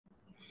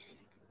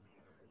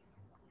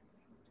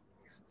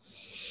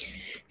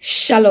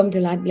Shalom,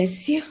 the Lord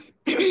bless you.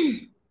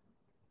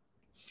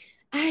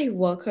 I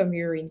welcome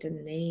you in the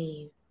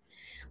name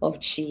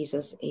of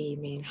Jesus.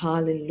 Amen.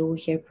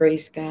 Hallelujah.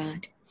 Praise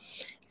God.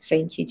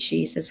 Thank you,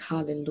 Jesus.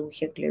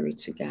 Hallelujah. Glory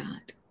to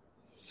God.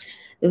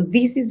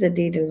 This is the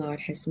day the Lord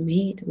has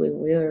made. We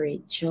will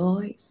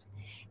rejoice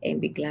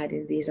and be glad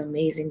in this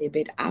amazing day.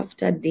 But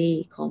after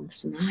day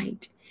comes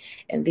night.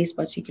 And this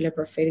particular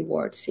prophetic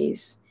word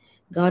says,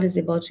 God is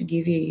about to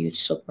give you a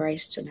huge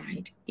surprise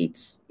tonight.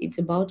 It's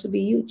about to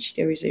be huge.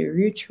 There is a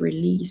huge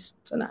release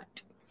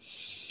tonight.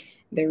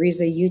 There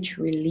is a huge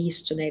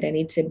release tonight, and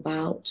it's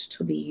about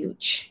to be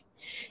huge.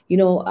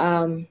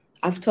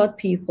 I've taught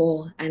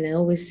people, and I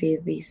always say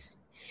this: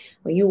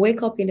 when you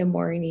wake up in the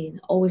morning,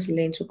 always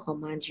learn to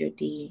command your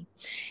day.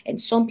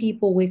 And some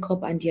people wake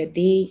up and their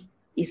day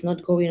is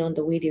not going on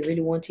the way they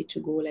really want it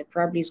to go, like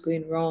probably it's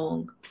going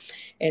wrong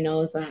and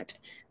all that.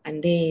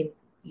 And then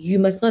you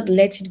must not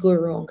let it go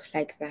wrong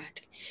like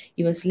that.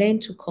 You must learn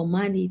to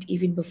command it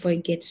even before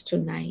it gets to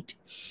night.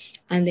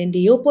 And then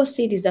the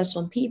opposite is that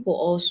some people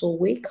also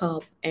wake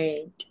up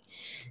and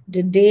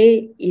the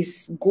day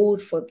is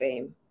good for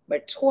them.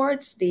 But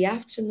towards the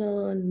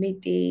afternoon,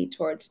 midday,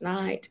 towards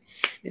night,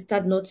 they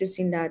start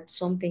noticing that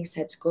something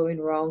starts going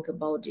wrong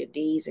about their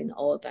days and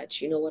all that.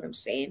 You know what I'm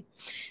saying?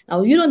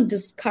 Now you don't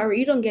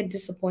get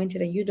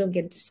disappointed and you don't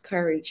get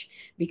discouraged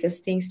because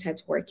things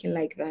start working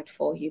like that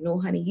for you. No,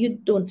 honey, you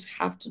don't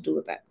have to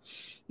do that.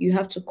 You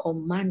have to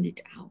command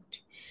it out.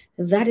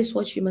 That is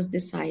what you must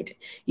decide.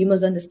 You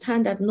must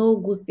understand that no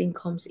good thing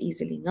comes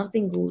easily.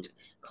 Nothing good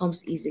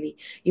comes easily.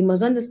 You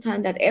must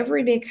understand that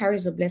every day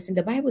carries a blessing.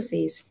 The Bible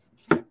says,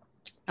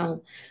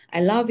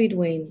 I love it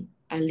when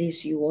at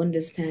least you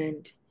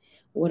understand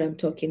what I'm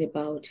talking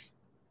about.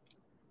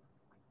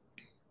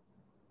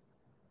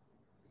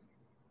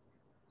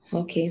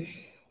 Okay.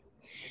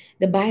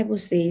 The Bible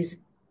says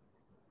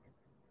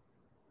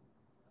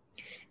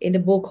in the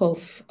book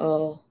of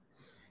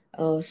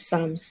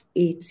Psalms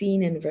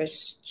 18 and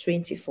verse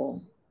 24.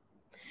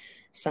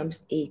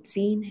 Psalms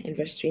 18 and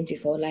verse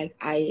 24. Like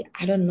I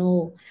don't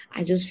know.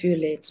 I just feel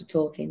led to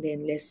talk, and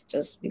then let's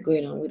just be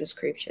going on with the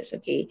scriptures,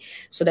 okay?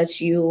 So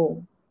that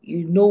you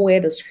know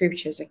where the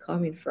scriptures are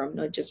coming from,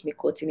 not just me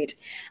quoting it.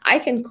 I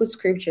can quote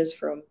scriptures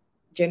from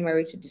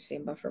January to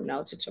December, from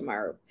now to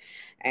tomorrow.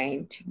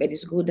 But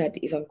it's good that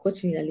if I'm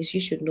quoting it, at least you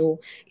should know.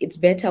 It's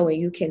better when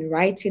you can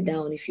write it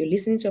down. If you're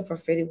listening to a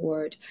prophetic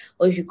word,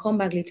 or if you come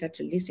back later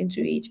to listen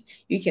to it,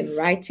 you can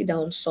write it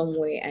down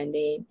somewhere, and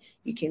then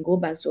you can go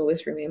back to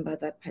always remember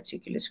that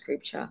particular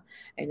scripture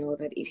and all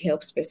that. It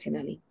helps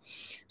personally.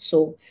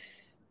 So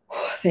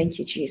thank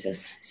you,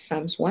 Jesus.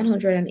 Psalms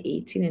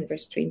 118 and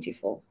verse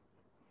 24.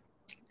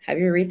 Have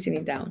you written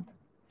it down?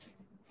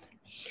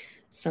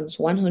 Psalms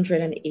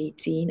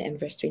 118 and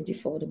verse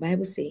 24. The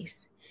Bible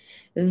says,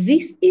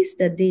 "This is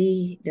the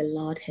day the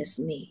Lord has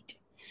made.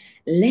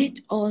 Let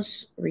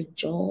us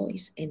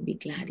rejoice and be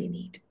glad in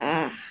it."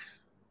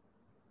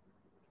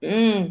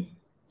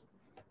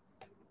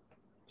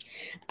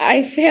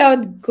 I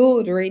felt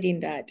good reading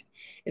that.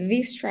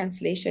 This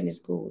translation is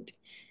good.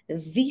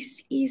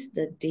 This is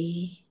the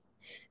day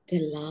the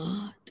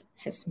Lord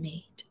has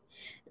made.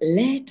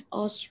 Let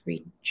us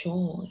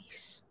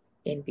rejoice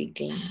and be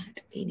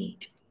glad in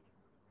it.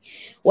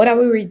 What are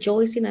we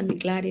rejoicing and be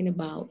glad in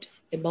about?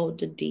 About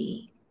the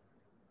day.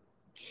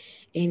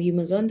 And you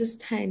must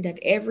understand that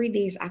every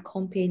day is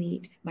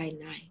accompanied by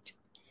night.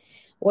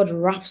 What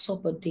wraps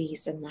up a day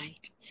is the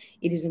night.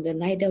 It is in the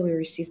night that we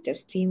receive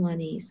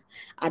testimonies.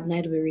 At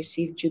night we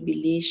receive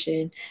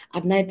jubilation.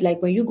 At night,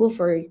 like when you go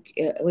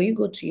when you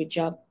go to your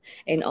job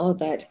and all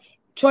that,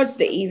 towards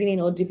the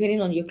evening or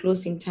depending on your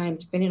closing time,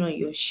 depending on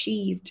your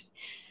shift,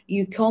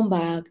 you come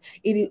back.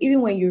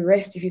 Even when you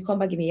rest, if you come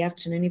back in the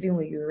afternoon, even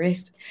when you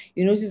rest,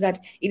 you notice that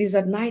it is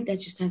at night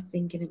that you start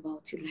thinking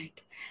about it,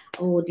 like,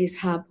 oh, this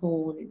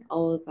happened and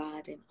all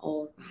that and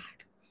all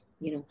that.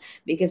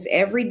 Because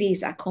every day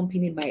is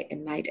accompanied by a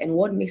night, and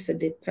what makes a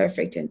day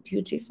perfect and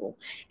beautiful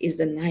is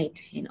the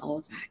night and all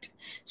that.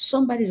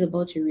 Somebody's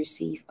about to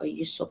receive a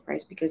huge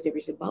surprise because there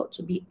is about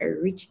to be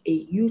a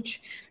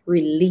huge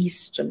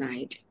release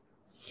tonight.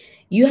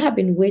 You have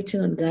been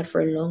waiting on God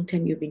for a long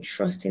time. You've been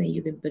trusting and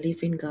you've been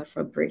believing God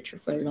for a breakthrough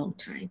for a long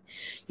time.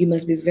 You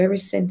must be very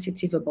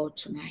sensitive about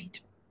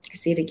tonight. I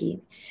say it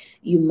again.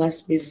 You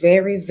must be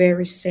very,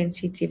 very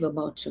sensitive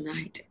about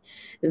tonight.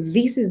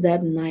 This is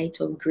that night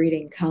of great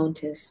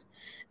encounters.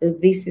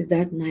 This is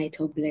that night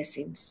of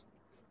blessings.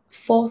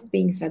 4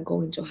 things are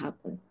going to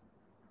happen.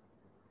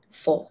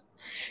 4.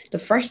 The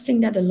first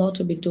thing that the Lord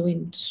will be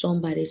doing to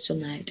somebody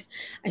tonight,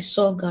 I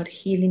saw God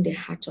healing the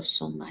heart of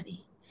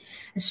somebody.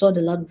 I saw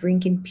the Lord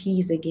bringing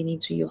peace again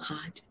into your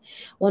heart.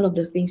 One of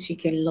the things you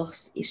can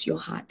lose is your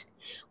heart.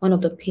 One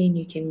of the pain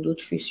you can go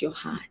through is your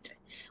heart.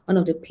 One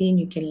of the pain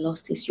you can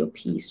lose is your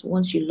peace.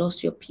 Once you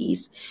lost your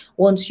peace,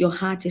 once your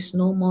heart is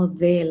no more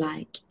there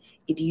like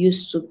it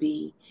used to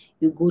be.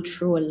 You go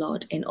through a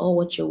lot, and all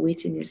what you're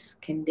waiting is,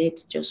 can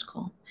death just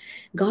come?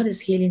 God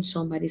is healing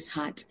somebody's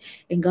heart,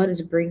 and God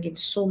is bringing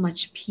so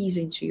much peace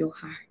into your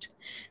heart.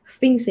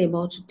 Things are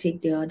about to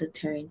take the other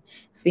turn.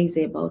 Things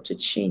are about to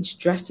change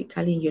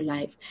drastically in your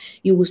life.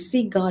 You will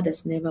see God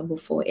as never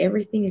before.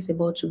 Everything is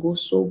about to go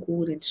so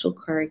good and so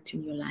correct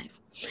in your life.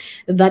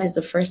 That is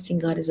the first thing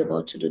God is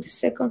about to do. The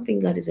second thing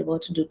God is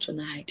about to do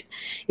tonight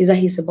is that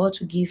He's about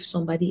to give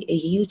somebody a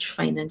huge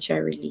financial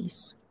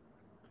release.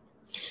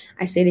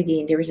 I said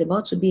again, there is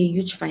about to be a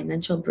huge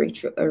financial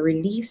breakthrough, a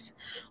release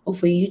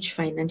of a huge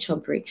financial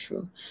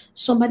breakthrough.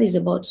 Somebody is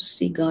about to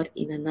see God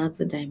in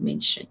another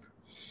dimension.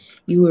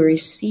 You will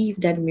receive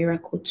that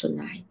miracle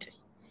tonight.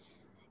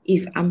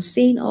 If I'm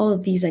saying all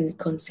of these and it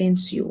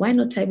concerns you, why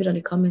not type it on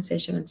the comment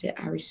section and say,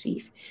 I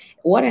receive?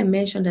 What I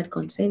mentioned that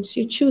concerns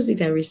you, choose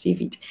it and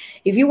receive it.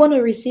 If you want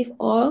to receive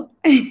all,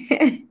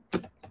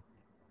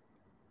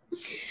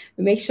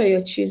 make sure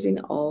you're choosing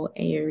all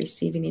and you're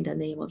receiving in the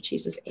name of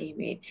Jesus.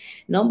 Amen.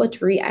 Number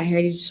 3, I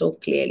heard it so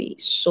clearly.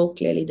 So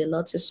clearly. The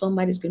Lord says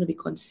somebody's going to be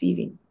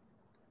conceiving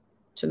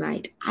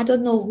tonight. I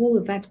don't know who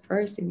that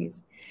person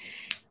is.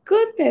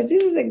 Goodness,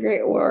 this is a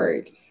great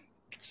word.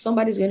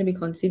 Somebody's going to be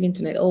conceiving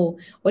tonight. Oh,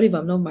 what if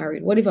I'm not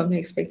married? What if I'm not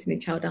expecting a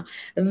child? Now,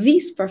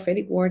 this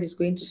prophetic word is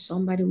going to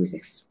somebody who is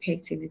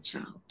expecting a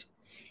child,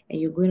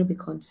 and you're going to be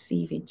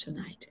conceiving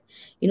tonight.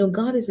 You know,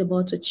 God is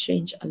about to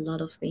change a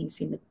lot of things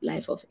in the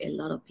life of a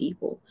lot of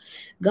people.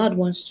 God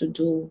wants to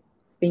do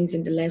things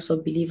in the lives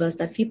of believers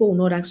that people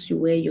will not ask you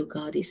where your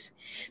God is,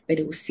 but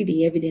they will see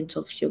the evidence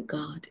of your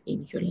God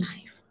in your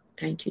life.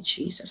 Thank you,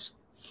 Jesus.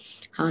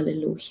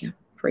 Hallelujah.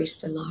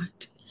 Praise the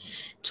Lord.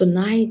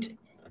 Tonight,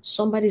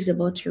 somebody's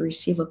about to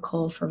receive a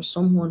call from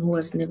someone who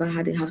has not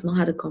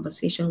had a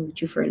conversation with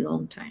you for a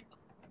long time.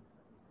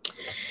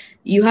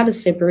 You had a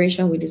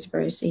separation with this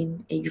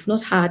person, and you've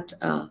not had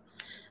a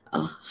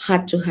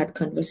heart-to-heart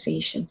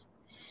conversation.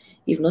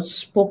 You've not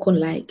spoken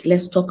like,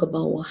 let's talk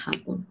about what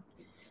happened.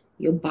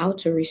 You're about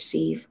to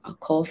receive a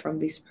call from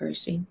this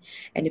person,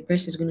 and the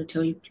person is going to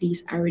tell you,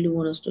 please, I really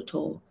want us to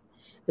talk.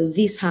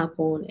 This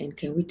happened, and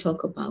can we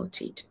talk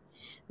about it?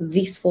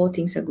 These 4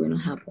 things are going to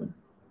happen.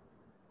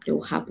 They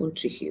will happen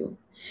to you.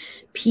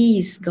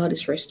 Peace, God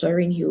is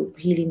restoring you,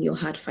 healing your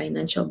heart,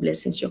 financial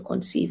blessings you're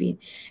conceiving.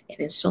 And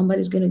then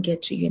somebody's going to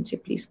get to you and say,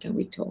 please, can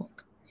we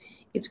talk?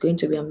 It's going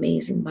to be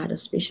amazing. By the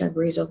special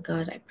grace of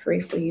God, I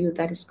pray for you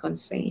that is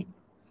concerned.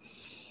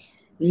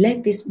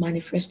 Let this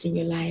manifest in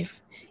your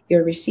life.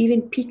 You're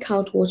receiving, pick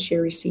out what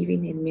you're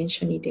receiving and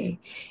mention it there.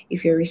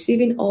 If you're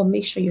receiving all,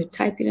 make sure you're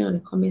typing it on the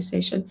comment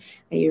section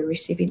and you're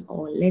receiving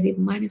all. Let it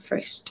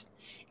manifest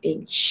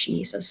in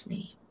Jesus'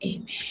 name.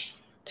 Amen.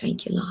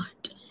 Thank you, Lord.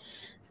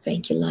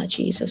 Thank you, Lord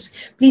Jesus.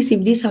 Please,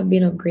 if these have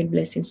been of great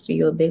blessings to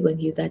you, I beg of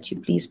you that you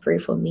please pray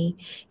for me,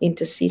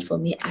 intercede for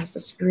me as the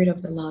Spirit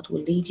of the Lord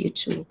will lead you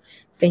to.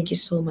 Thank you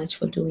so much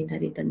for doing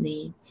that in the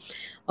name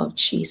of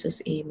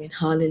Jesus. Amen.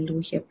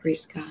 Hallelujah.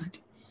 Praise God.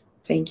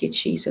 Thank you,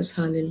 Jesus.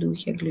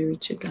 Hallelujah. Glory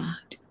to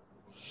God.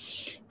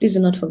 Please do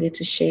not forget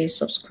to share,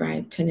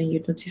 subscribe, turn on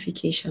your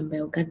notification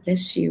bell. God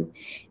bless you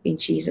in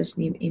Jesus'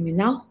 name. Amen.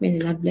 Now, may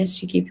the Lord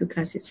bless you, keep you,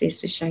 cast His face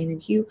to shine on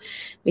you.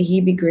 May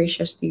He be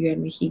gracious to you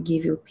and may He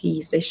give you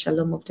peace. The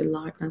shalom of the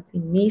Lord,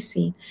 nothing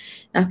missing,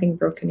 nothing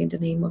broken in the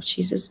name of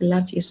Jesus. I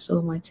love you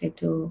so much. I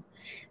do.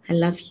 I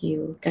love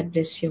you. God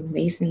bless you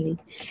amazingly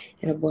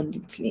and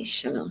abundantly.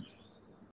 Shalom.